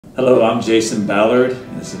Hello, I'm Jason Ballard,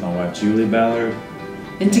 and this is my wife Julie Ballard.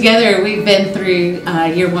 And together we've been through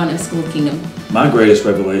year one of School of Kingdom. My greatest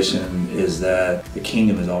revelation is that the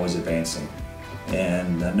kingdom is always advancing.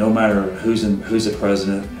 And no matter who's the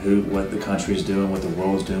president, what the country is doing, what the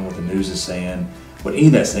world is doing, what the news is saying, what any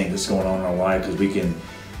of that thing that's going on in our life, because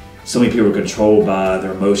so many people are controlled by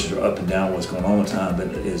their emotions or up and down what's going on all the time, but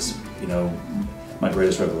it is, my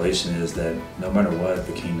greatest revelation is that no matter what,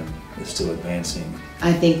 the kingdom is still advancing.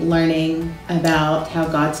 I think learning about how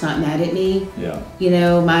God's not mad at me. Yeah.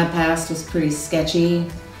 My past was pretty sketchy.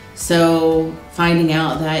 So finding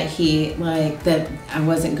out that that I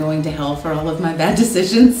wasn't going to hell for all of my bad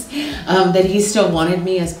decisions, that he still wanted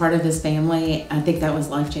me as part of his family, I think that was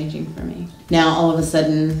life-changing for me. Now all of a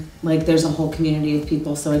sudden, there's a whole community of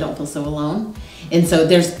people, so I don't feel so alone. And so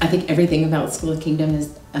I think everything about School of Kingdom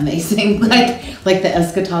is amazing, like the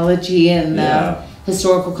eschatology and the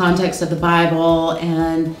historical context of the Bible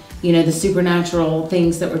and the supernatural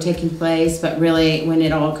things that were taking place, but really when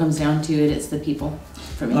it all comes down to it, it's the people.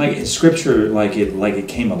 Like in scripture, it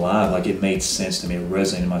came alive, it made sense to me. It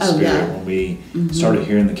resonated in my spirit when we started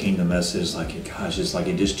hearing the kingdom message.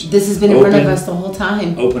 This has been in front of us the whole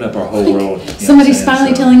time. Open up our whole world. Somebody's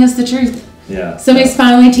finally telling us the truth. Yeah. Somebody's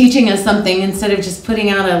finally teaching us something instead of just putting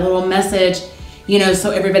out a little message,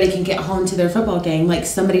 so everybody can get home to their football game.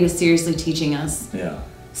 Somebody was seriously teaching us. Yeah.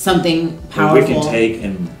 Something powerful. We can take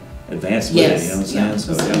and advance with it. You know what I'm saying? Yeah,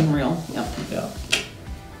 so something real. Yep. Yeah.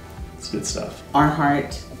 Good stuff. Our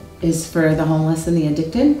heart is for the homeless and the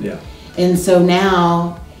addicted. Yeah. And so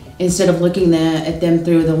now, instead of looking at them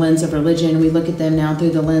through the lens of religion, we look at them now through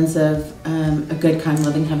the lens of a good, kind,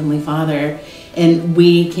 loving Heavenly Father. And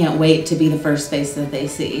we can't wait to be the first face that they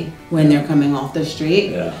see when they're coming off the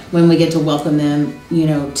street. Yeah. When we get to welcome them,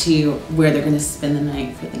 to where they're going to spend the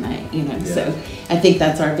night for the night. So I think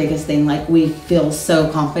that's our biggest thing. We feel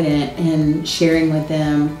so confident in sharing with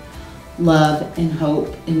them love and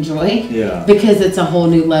hope and joy, because it's a whole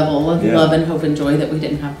new level of love and hope and joy that we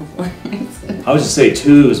didn't have before. I would just say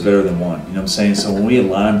 2 is better than 1. You know what I'm saying? So when we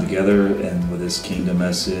align together and with this kingdom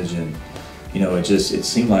message, and it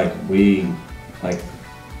seemed like we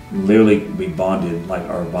literally we bonded,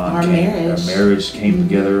 our marriage came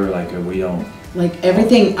together.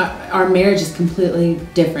 Everything, our marriage is completely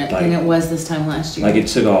different than it was this time last year. It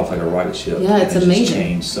took off like a rocket ship. Yeah, it's amazing. Just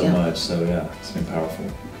changed so much. So it's been powerful.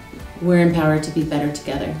 We're empowered to be better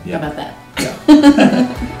together. Yeah. How about that? Yeah.